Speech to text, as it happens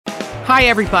Hi,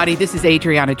 everybody. This is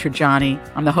Adriana Trajani.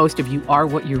 I'm the host of You Are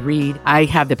What You Read. I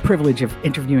have the privilege of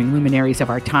interviewing luminaries of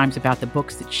our times about the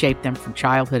books that shaped them from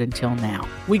childhood until now.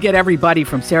 We get everybody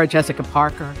from Sarah Jessica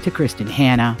Parker to Kristen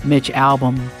Hanna, Mitch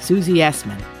Albom, Susie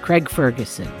Essman, Craig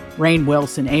Ferguson, Rainn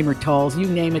Wilson, Amor Tolls, you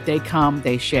name it, they come,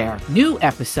 they share. New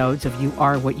episodes of You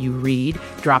Are What You Read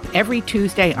drop every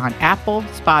Tuesday on Apple,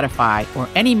 Spotify, or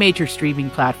any major streaming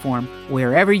platform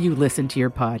wherever you listen to your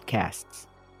podcasts.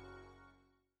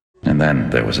 And then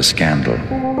there was a scandal.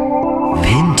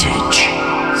 Vintage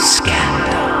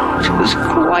scandal. It was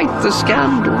quite the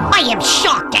scandal. I am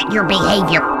shocked at your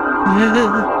behavior. What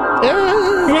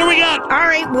do we got? All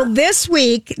right. Well, this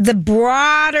week, the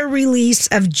broader release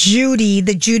of Judy,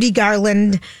 the Judy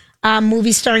Garland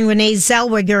movie starring Renee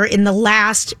Zellweger in the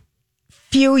last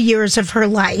few years of her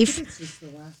life.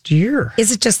 Year.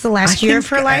 Is it just the last year of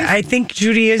her life? I think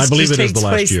Judy is. I believe just it is takes the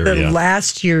last place year, the yeah.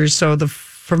 last year, so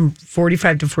from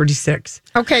 45 to 46.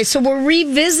 Okay, so we're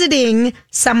revisiting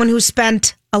someone who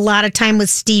spent a lot of time with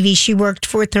Stevie. She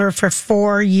worked with her for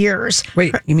 4 years.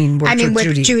 Wait, you mean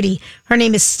with Judy? Her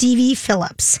name is Stevie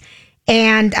Phillips.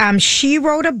 And she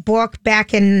wrote a book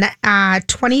back in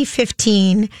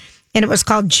 2015, and it was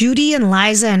called Judy and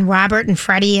Liza and Robert and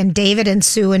Freddie and David and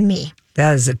Sue and Me.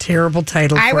 That is a terrible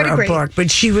title for a book, but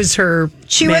she was her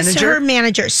manager? Was her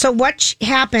manager. So what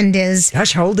happened is...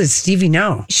 Gosh, how old is Stevie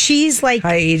now? She's like...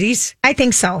 High 80s? I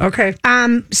think so. Okay.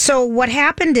 So what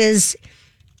happened is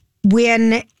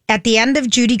when, at the end of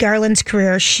Judy Garland's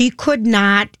career, she could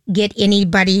not get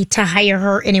anybody to hire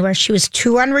her anywhere. She was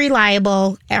too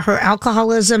unreliable. Her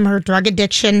alcoholism, her drug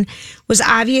addiction was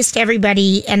obvious to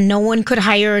everybody, and no one could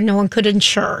hire her, no one could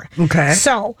insure. Okay.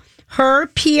 So... her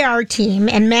PR team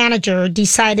and manager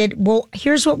decided, well,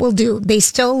 here's what we'll do. They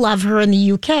still love her in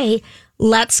the UK.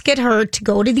 Let's get her to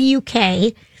go to the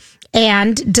UK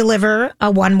and deliver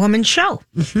a one-woman show.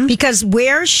 Mm-hmm. Because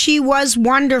where she was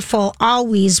wonderful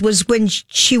always was when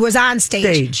she was on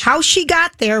stage. How she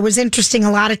got there was interesting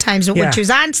a lot of times. But when she was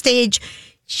on stage,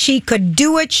 she could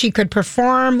do it. She could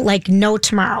perform like no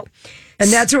tomorrow. And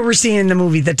that's what we're seeing in the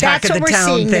movie, the talk of the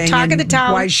town thing. The talk of the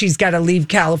town. Why she's got to leave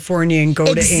California and go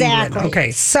to England. Okay.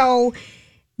 So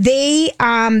they,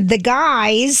 the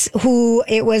guys who,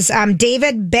 it was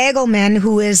David Begelman,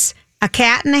 who is a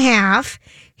cat and a half.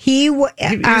 He's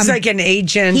like an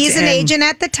agent. He's an agent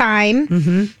at the time.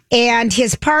 Mm-hmm. And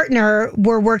his partner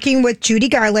were working with Judy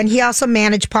Garland. He also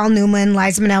managed Paul Newman,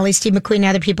 Liza Minnelli, Steve McQueen, and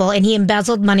other people. And he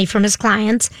embezzled money from his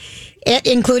clients,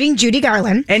 including Judy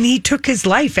Garland. And he took his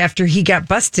life after he got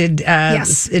busted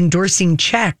endorsing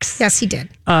checks. Yes, he did.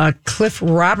 Cliff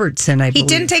Robertson, I believe. He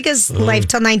didn't take his life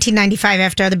till 1995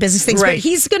 after other business things. Right. But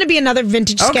he's going to be another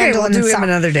vintage scandal. Okay, we'll in do itself. him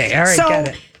another day. All right, got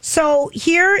it. So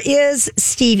here is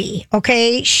Stevie,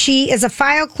 okay? She is a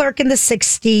file clerk in the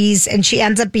 60s, and she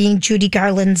ends up being Judy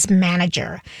Garland's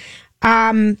manager.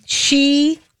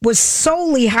 She was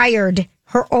solely hired.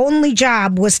 Her only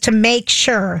job was to make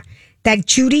sure that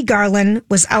Judy Garland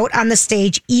was out on the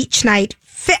stage each night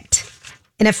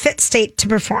in a fit state to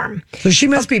perform. So she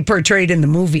must be portrayed in the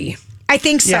movie. I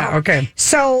think so. Yeah, okay.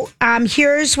 So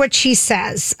here's what she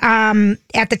says.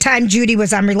 At the time, Judy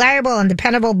was unreliable,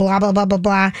 undependable, blah, blah, blah, blah,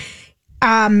 blah.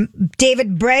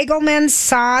 David Begelman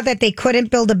saw that they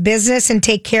couldn't build a business and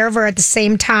take care of her at the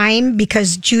same time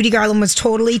because Judy Garland was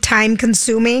totally time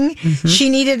consuming. Mm-hmm. She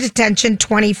needed attention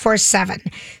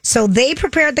 24/7. So they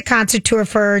prepared the concert tour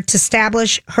for her to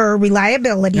establish her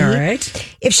reliability. All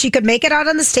right. If she could make it out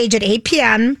on the stage at 8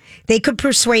 p.m., they could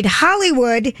persuade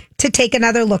Hollywood to take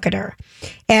another look at her.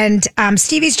 And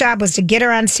Stevie's job was to get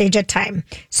her on stage at time.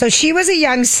 So she was a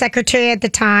young secretary at the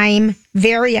time,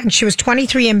 very young. She was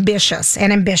 23, ambitious. So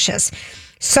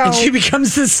and she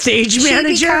becomes the stage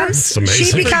manager?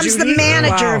 She becomes the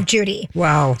manager of Judy.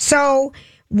 Wow. So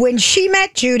when she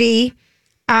met Judy,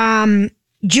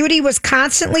 Judy was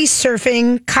constantly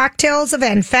surfing cocktails of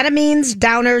amphetamines,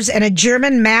 downers, and a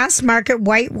German mass market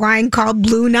white wine called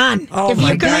Blue Nun. Oh,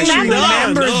 my gosh, you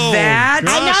remember that?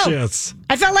 I know.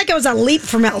 I felt like it was a leap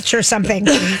from Elch or something.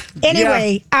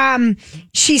 Anyway,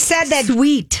 she said that...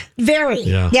 Sweet. Very.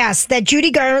 Yeah. Yes, that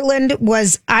Judy Garland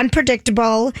was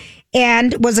unpredictable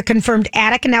and was a confirmed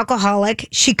addict and alcoholic.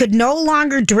 She could no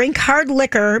longer drink hard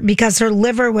liquor because her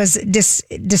liver was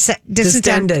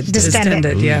distended.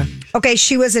 Yeah. Okay,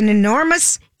 she was in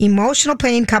enormous emotional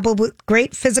pain coupled with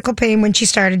great physical pain when she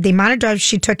started. The amount of drugs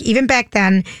she took, even back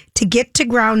then, to get to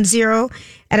ground zero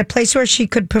at a place where she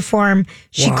could perform,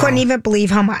 she couldn't even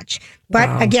believe how much.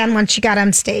 But again, once she got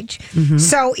on stage. Mm-hmm.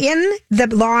 So in the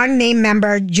long name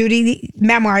Judy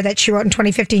memoir that she wrote in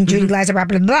 2015, Judy, Liza, blah,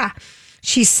 blah, blah,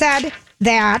 she said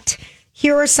that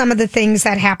here are some of the things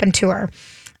that happened to her.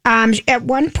 At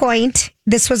one point,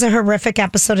 this was a horrific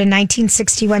episode in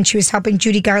 1961. She was helping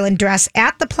Judy Garland dress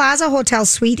at the Plaza Hotel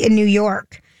Suite in New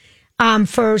York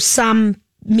for some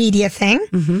media thing.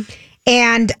 Mm-hmm.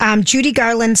 And Judy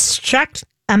Garland struck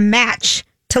a match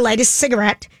to light a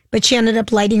cigarette, but she ended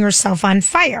up lighting herself on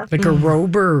fire. Like a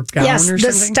robe or gown or something? Yes,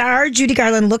 the star, Judy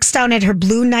Garland, looks down at her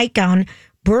blue nightgown,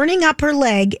 burning up her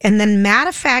leg, and then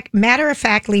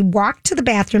matter-of-factly walked to the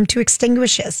bathroom to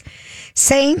extinguish it,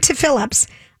 saying to Phillips,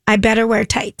 I better wear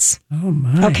tights. Oh,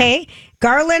 my. Okay?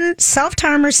 Garland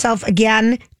self-harmed herself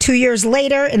again 2 years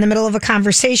later in the middle of a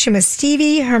conversation with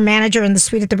Stevie, her manager in the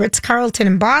suite at the Ritz-Carlton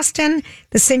in Boston.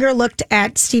 The singer looked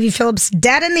at Stevie Phillips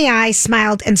dead in the eye,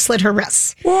 smiled, and slit her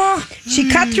wrists. Whoa. She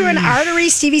cut through an artery.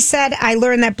 Stevie said, I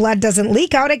learned that blood doesn't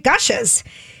leak out, it gushes.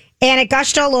 And it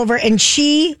gushed all over, and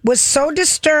she was so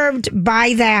disturbed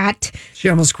by that. She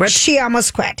almost quit? She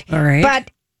almost quit. All right. But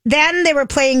then they were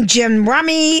playing Gin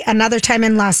Rummy another time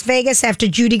in Las Vegas after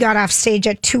Judy got off stage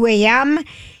at 2 a.m.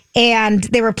 And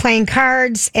they were playing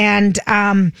cards, and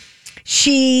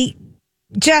she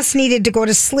just needed to go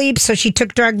to sleep, so she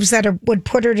took drugs that would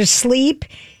put her to sleep.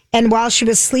 And while she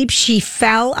was asleep, she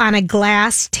fell on a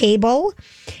glass table,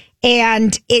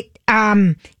 and it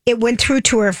went through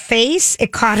to her face.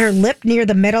 It caught her lip near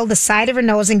the middle, the side of her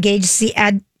nose, engaged the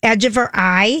edge of her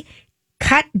eye,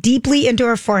 cut deeply into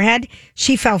her forehead.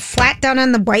 She fell flat down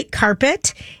on the white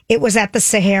carpet. It was at the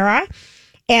Sahara,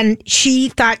 and she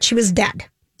thought she was dead.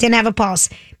 Didn't have a pulse.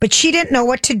 But she didn't know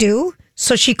what to do,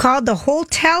 so she called the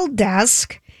hotel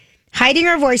desk, hiding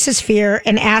her voice's fear,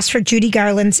 and asked for Judy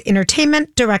Garland's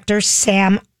entertainment director,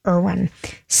 Sam Irwin.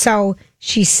 So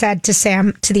she said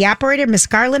to the operator, Miss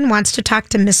Garland wants to talk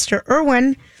to Mr.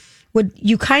 Irwin. Would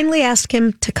you kindly ask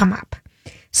him to come up?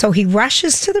 So he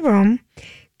rushes to the room.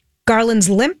 Garland's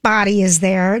limp body is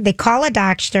there. They call a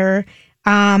doctor.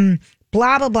 Blah,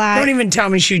 blah, blah. Don't even tell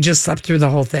me she just slept through the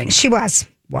whole thing. She was.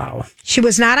 Wow. She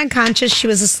was not unconscious. She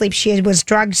was asleep. She was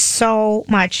drugged so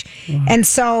much. Wow. And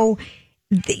so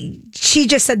she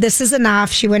just said, this is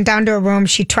enough. She went down to her room.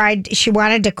 She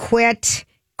wanted to quit.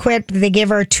 They gave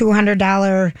her a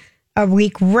 $200 a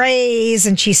week raise,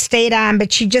 and she stayed on.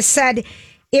 But she just said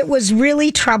it was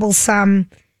really troublesome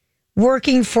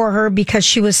working for her because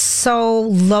she was so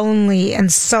lonely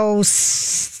and so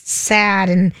sad.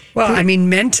 And well, I mean,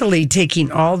 mentally taking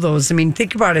all those. I mean,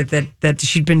 think about it that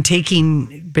she'd been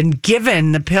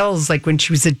given the pills like when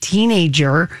she was a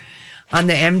teenager on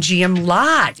the MGM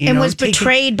lot. And was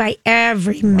betrayed by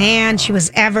every man she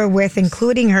was ever with,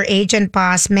 including her agent,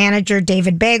 boss, manager,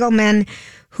 David Begelman,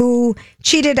 who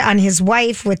cheated on his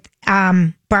wife with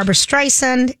Barbara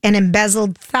Streisand and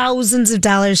embezzled thousands of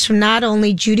dollars from not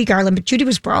only Judy Garland, but Judy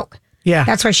was broke. Yeah.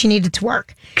 That's why she needed to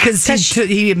work. Because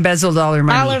he embezzled all her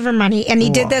money. All of her money. And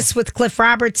he did this with Cliff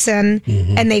Robertson,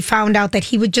 and they found out that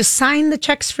he would just sign the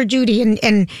checks for Judy.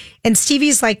 And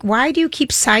Stevie's like, why do you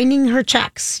keep signing her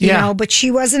checks? You know, but she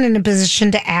wasn't in a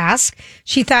position to ask.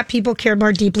 She thought people cared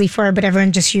more deeply for her, but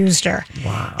everyone just used her.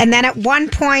 Wow. And then at one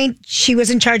point, she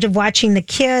was in charge of watching the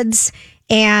kids,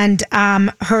 and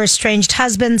her estranged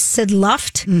husband, Sid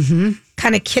Luft,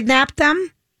 kind of kidnapped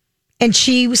them. And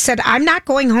she said, I'm not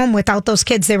going home without those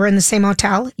kids. They were in the same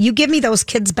hotel. You give me those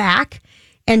kids back.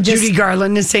 And just, Judy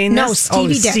Garland is saying no, this?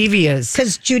 Stevie did. Stevie is.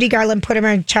 Because Judy Garland put him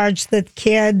in charge of the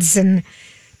kids and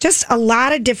just a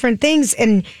lot of different things.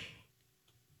 And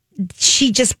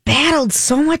she just battled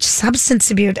so much substance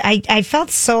abuse. I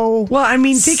felt so well, I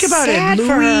mean, think about it.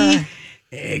 Louis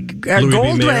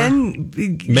Goldwyn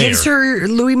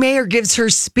Louis Mayer gives her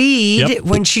speed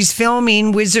when she's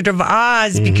filming Wizard of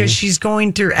Oz because she's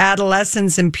going through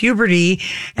adolescence and puberty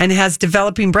and has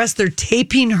developing breasts. They're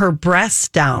taping her breasts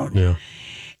down. Yeah.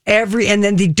 And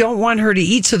then they don't want her to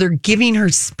eat, so they're giving her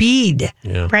speed.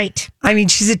 Yeah. Right. I mean,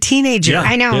 she's a teenager.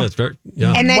 I know. Yeah, it's very,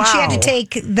 And then she had to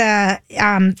take the things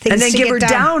and then to give her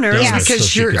downers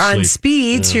because so you're on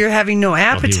speed, so you're having no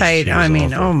appetite. He was I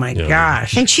mean, awful. oh my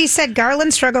gosh. And she said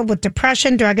Garland struggled with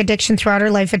depression, drug addiction throughout her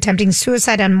life, attempting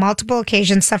suicide on multiple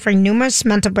occasions, suffering numerous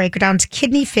mental breakdowns,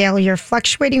 kidney failure,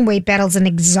 fluctuating weight battles, and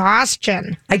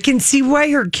exhaustion. I can see why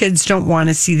her kids don't want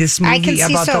to see this movie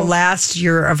about the last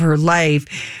year of her life.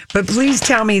 But please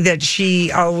tell me that she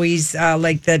always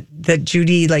that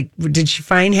Judy, did she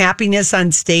find happiness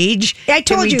on stage? I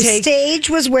told you, stage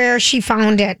was where she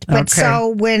found it. But so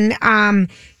when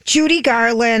Judy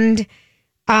Garland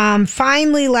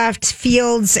finally left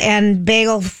Fields and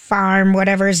Bagel Farm,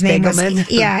 whatever his name was,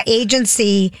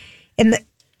 agency, and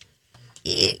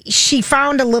she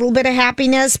found a little bit of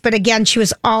happiness, but again, she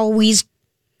was always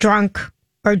drunk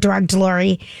or drugged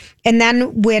Lori. And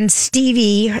then when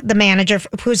Stevie, the manager,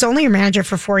 who was only her manager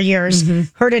for 4 years,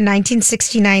 heard in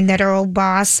 1969 that her old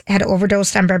boss had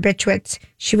overdosed on barbiturates,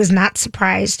 she was not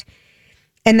surprised.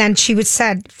 And then she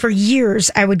said, for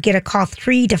years, I would get a call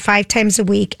 3 to 5 times a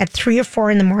week at 3 or 4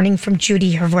 in the morning from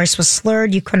Judy. Her voice was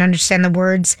slurred. You couldn't understand the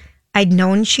words. I'd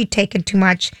known she'd taken too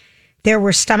much. There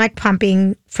were stomach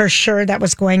pumping for sure that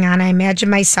was going on. I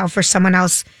imagine myself or someone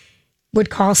else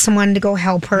would call someone to go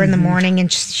help her in the morning.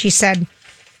 And she said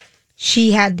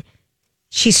she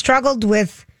struggled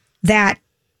with that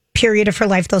period of her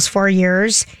life, those 4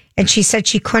 years. And she said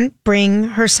she couldn't bring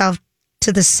herself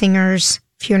to the singer's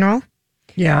funeral.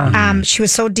 Yeah. She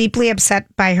was so deeply upset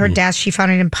by her death, she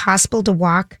found it impossible to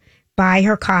walk by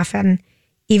her coffin,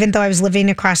 even though I was living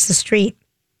across the street.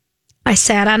 I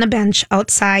sat on a bench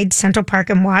outside Central Park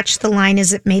and watched the line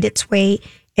as it made its way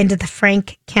into the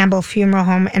Frank Campbell Funeral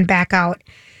Home and back out.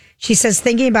 She says,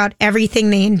 thinking about everything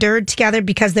they endured together,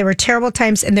 because there were terrible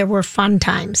times and there were fun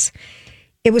times.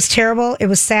 It was terrible, it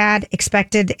was sad,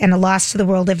 expected, and a loss to the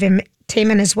world of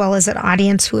entertainment as well as an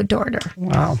audience who adored her.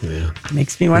 Wow. Yeah.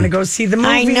 Makes me want to go see the movie.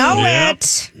 I know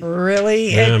it.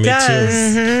 Really, Yeah, it me does.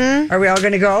 Mm-hmm. Are we all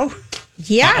going to go?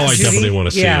 Yes. Oh, I definitely want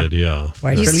to see it. Yeah.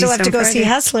 You still have to go see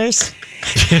Hustlers.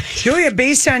 Julia,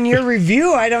 based on your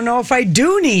review, I don't know if I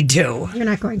do need to. You're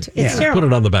not going to. It's terrible. Put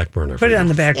it on the back burner. Put it on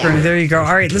the back burner. There you go.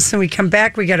 All right, listen, we come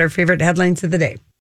back. We got our favorite headlines of the day.